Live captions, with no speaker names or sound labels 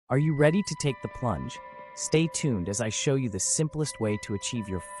Are you ready to take the plunge? Stay tuned as I show you the simplest way to achieve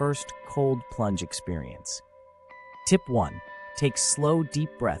your first cold plunge experience. Tip 1. Take slow, deep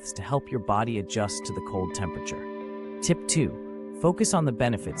breaths to help your body adjust to the cold temperature. Tip 2. Focus on the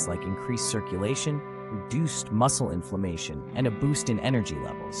benefits like increased circulation, reduced muscle inflammation, and a boost in energy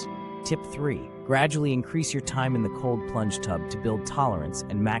levels. Tip 3. Gradually increase your time in the cold plunge tub to build tolerance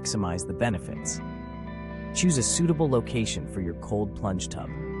and maximize the benefits. Choose a suitable location for your cold plunge tub.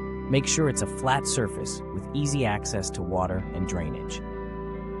 Make sure it's a flat surface with easy access to water and drainage.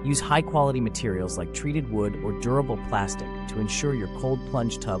 Use high-quality materials like treated wood or durable plastic to ensure your cold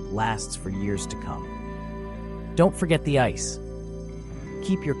plunge tub lasts for years to come. Don't forget the ice.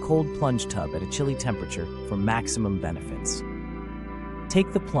 Keep your cold plunge tub at a chilly temperature for maximum benefits.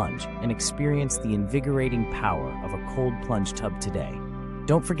 Take the plunge and experience the invigorating power of a cold plunge tub today.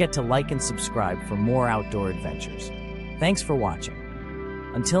 Don't forget to like and subscribe for more outdoor adventures. Thanks for watching.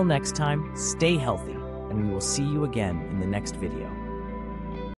 Until next time, stay healthy, and we will see you again in the next video.